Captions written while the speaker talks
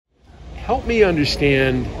help me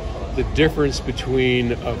understand the difference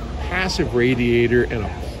between a passive radiator and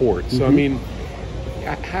a port. So, I mean,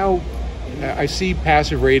 how I see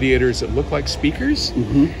passive radiators that look like speakers,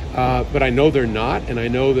 but I know they're not, and I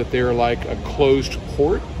know that they're like a closed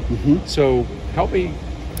port. So help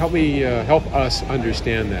us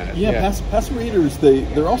understand that. Yeah, passive radiators,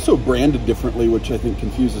 they're also branded differently, which I think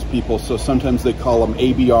confuses people. So sometimes they call them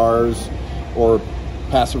ABRs or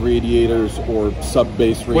passive radiators or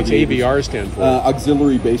sub-bass radiators. What's ABR stand for?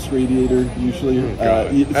 Auxiliary bass radiator, usually.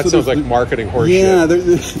 That sounds like marketing horseshit. Yeah,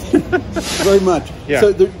 very much. Yeah.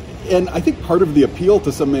 So and I think part of the appeal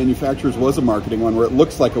to some manufacturers was a marketing one, where it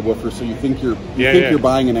looks like a woofer, so you think you're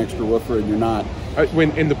buying an extra woofer, and you're not.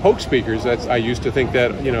 When in the Polk speakers, I used to think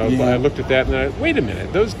that, I looked at that and wait a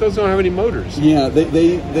minute, those don't have any motors. Yeah,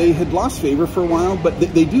 they had lost favor for a while, but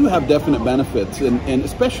they do have definite benefits, and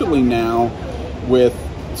especially now with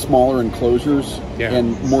smaller enclosures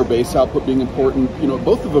and more bass output being important.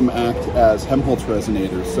 Both of them act as Helmholtz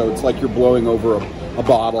resonators, so it's like you're blowing over a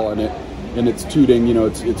bottle and it's tooting.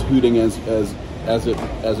 It's hooting as it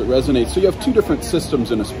resonates. So you have two different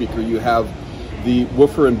systems in a speaker. You have the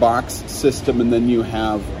woofer and box system, and then you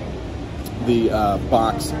have the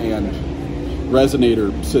box and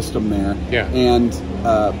resonator system there. Yeah. And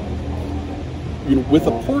with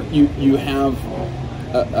a port, you have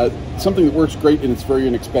something that works great, and it's very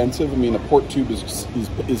inexpensive. I mean, a port tube is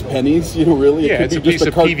pennies. Really. Yeah, it's a piece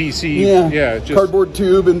of PVC. Just cardboard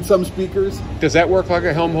tube in some speakers. Does that work like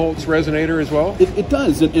a Helmholtz resonator as well? It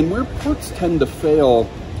does, and where ports tend to fail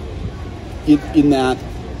in that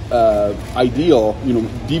ideal,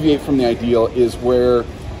 deviate from the ideal, is where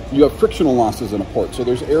you have frictional losses in a port. So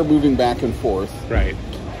there's air moving back and forth. Right.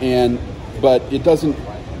 But it doesn't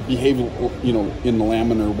behave, in the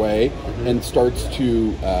laminar way, and starts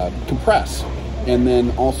to compress, and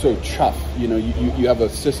then also chuff. You have a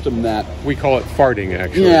system that we call it farting,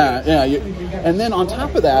 actually. Yeah. And then on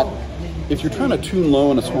top of that, if you're trying to tune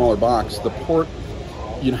low in a smaller box, the port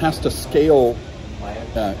has to scale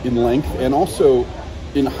in length, and also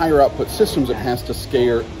in higher output systems, it has to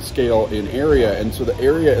scale in area, and so the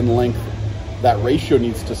area and length, that ratio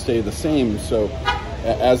needs to stay the same. So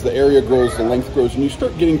as the area grows, the length grows, and you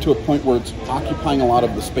start getting to a point where it's occupying a lot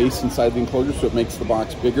of the space inside the enclosure, so it makes the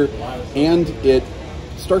box bigger, and it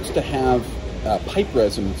starts to have pipe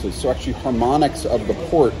resonances. So actually harmonics of the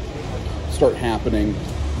port start happening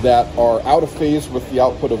that are out of phase with the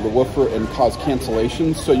output of the woofer and cause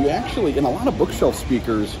cancellations. So you actually, in a lot of bookshelf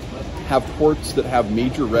speakers, have ports that have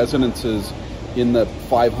major resonances in the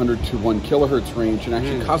 500 to 1 kilohertz range, and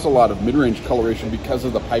actually cause a lot of mid-range coloration because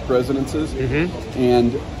of the pipe resonances.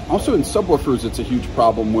 And also in subwoofers, it's a huge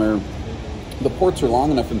problem where the ports are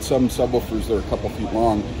long enough. In some subwoofers, they're a couple feet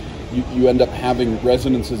long. You end up having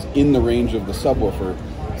resonances in the range of the subwoofer.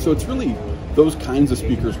 So it's really those kinds of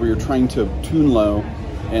speakers where you're trying to tune low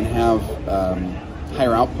and have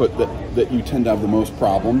higher output that you tend to have the most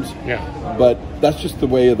problems. Yeah. But that's just the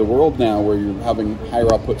way of the world now, where you're having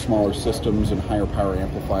higher output, smaller systems, and higher power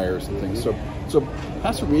amplifiers and things. So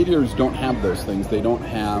passive radiators don't have those things. They don't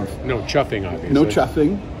have no chuffing, obviously. No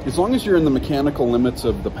chuffing. As long as you're in the mechanical limits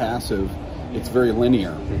of the passive, it's very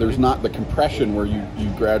linear. There's not the compression where you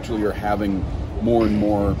gradually are having more and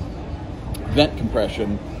more vent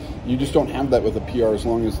compression. You just don't have that with a PR as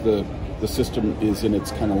long as the system is in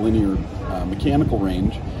its kind of linear mechanical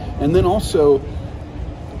range. And then also,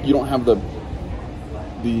 you don't have the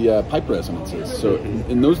pipe resonances. So,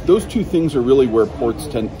 and those two things are really where ports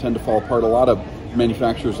tend to fall apart. A lot of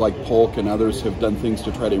manufacturers like Polk and others have done things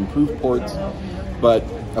to try to improve ports, but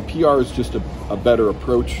a PR is just a better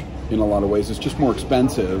approach in a lot of ways. It's just more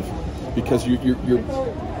expensive because you're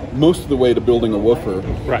most of the way to building a woofer.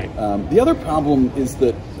 Right. The other problem is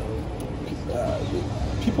that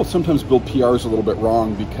people sometimes build PRs a little bit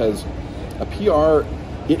wrong, because a PR,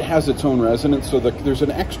 it has its own resonance. So there's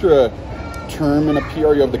an extra term in a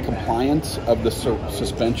PR. You have the compliance of the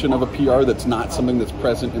suspension of a PR that's not something that's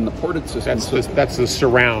present in the ported system. That's the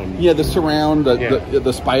surround. Yeah, the surround,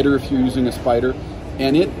 the spider, if you're using a spider.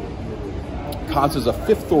 And it causes a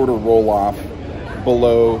fifth order roll-off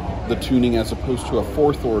below the tuning as opposed to a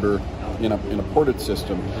fourth order in a ported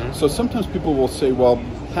system. So sometimes people will say, well,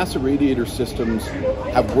 passive radiator systems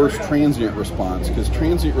have worse transient response, because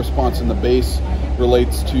transient response in the bass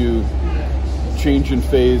relates to change in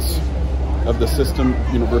phase of the system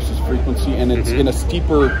versus frequency, and it's in a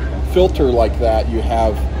steeper filter like that, you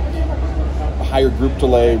have a higher group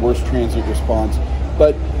delay, worse transient response.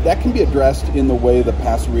 But that can be addressed in the way the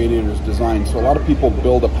passive radiator is designed. So a lot of people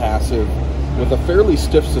build a passive with a fairly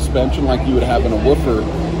stiff suspension like you would have in a woofer,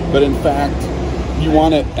 but in fact you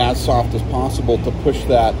want it as soft as possible to push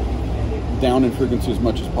that down in frequency as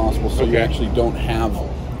much as possible, so you Okay. actually don't have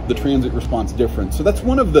the transient response difference. So that's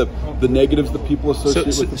one of the negatives that people associate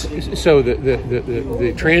with the So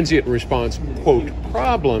the transient response quote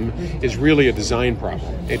problem is really a design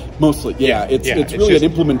problem. mostly, yeah. It's really just an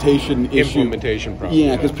implementation issue. implementation problem.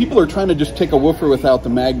 Yeah, because people are trying to just take a woofer without the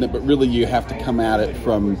magnet, but really you have to come at it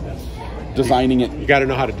from designing it. You got to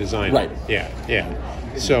know how to design Right. it. Yeah.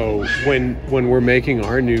 So when we're making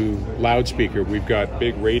our new loudspeaker, we've got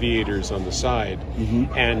big radiators on the side,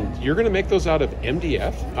 and you're going to make those out of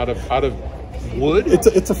MDF, out of wood.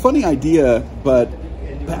 It's a funny idea, but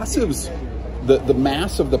passives, the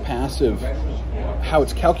mass of the passive, how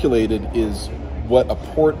it's calculated is what a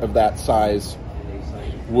port of that size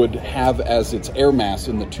would have as its air mass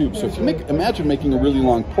in the tube. So if you imagine making a really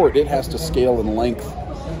long port, it has to scale in length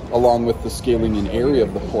along with the scaling in area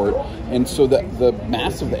of the port, and so that the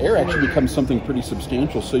mass of the air actually becomes something pretty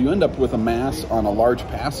substantial. So you end up with a mass on a large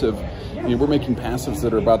passive. I mean, we're making passives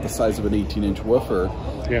that are about the size of an 18-inch woofer,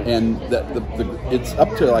 and it's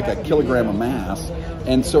up to like a kilogram of mass.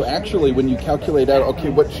 And so actually, when you calculate out, okay,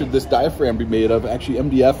 what should this diaphragm be made of? Actually,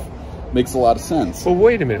 MDF makes a lot of sense. Well,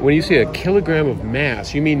 wait a minute. When you say a kilogram of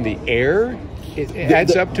mass, you mean the air? It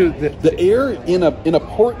adds up to the air in a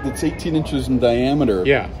port that's 18 inches in diameter.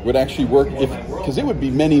 Yeah. Would actually work because it would be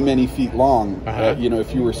many feet long. You know,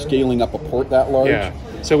 if you were scaling up a port that large. Yeah.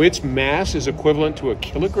 So its mass is equivalent to a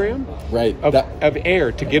kilogram. Right. Of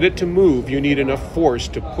air. To get it to move, you need enough force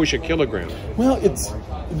to push a kilogram. Well, it's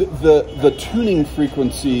the tuning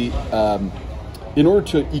frequency. In order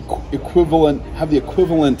to have the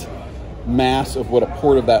equivalent mass of what a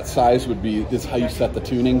port of that size would be is how you set the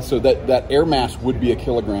tuning. So that air mass would be a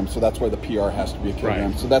kilogram, so that's why the PR has to be a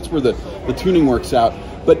kilogram. Right. So that's where the tuning works out.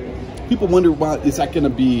 But people wonder, well, is that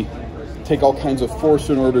going to take all kinds of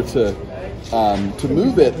force in order to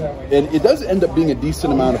move it? And it does end up being a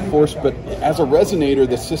decent amount of force, but as a resonator,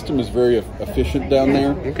 the system is very efficient down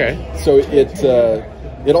there. Okay. So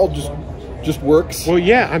it all just works. Well,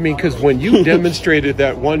 yeah, I mean, because when you demonstrated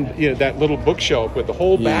that one, that little bookshelf with the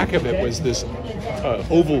whole back of it was this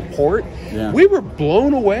oval port, we were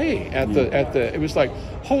blown away at the. It was like,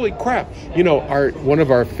 holy crap! One of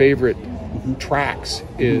our favorite tracks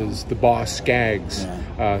is the Boss Skaggs.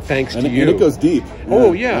 Thanks to you. And it goes deep.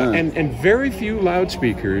 Oh yeah, and very few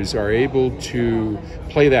loudspeakers are able to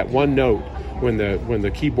play that one note when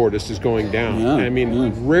the keyboardist is going down. I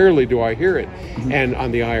mean, rarely do I hear it. And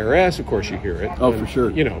on the IRS, of course, you hear it. Oh, for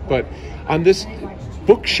sure. But on this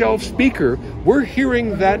bookshelf speaker, we're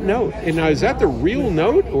hearing that note. And now, is that the real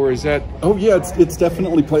note, or is that? Oh yeah, it's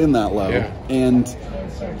definitely playing that low. Yeah. And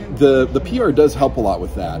the PR does help a lot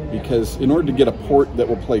with that, because in order to get a port that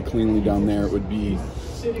will play cleanly down there, it would be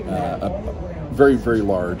very, very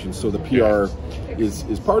large. And so the PR is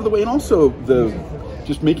part of the way, and also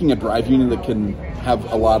just making a drive unit that can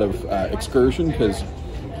have a lot of excursion, because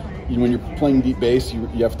when you're playing deep bass, you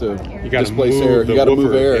have to displace air. You got to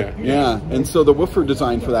move air. Yeah. And so the woofer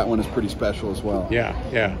design for that one is pretty special as well. Yeah.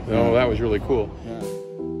 Oh, that was really cool. Yeah.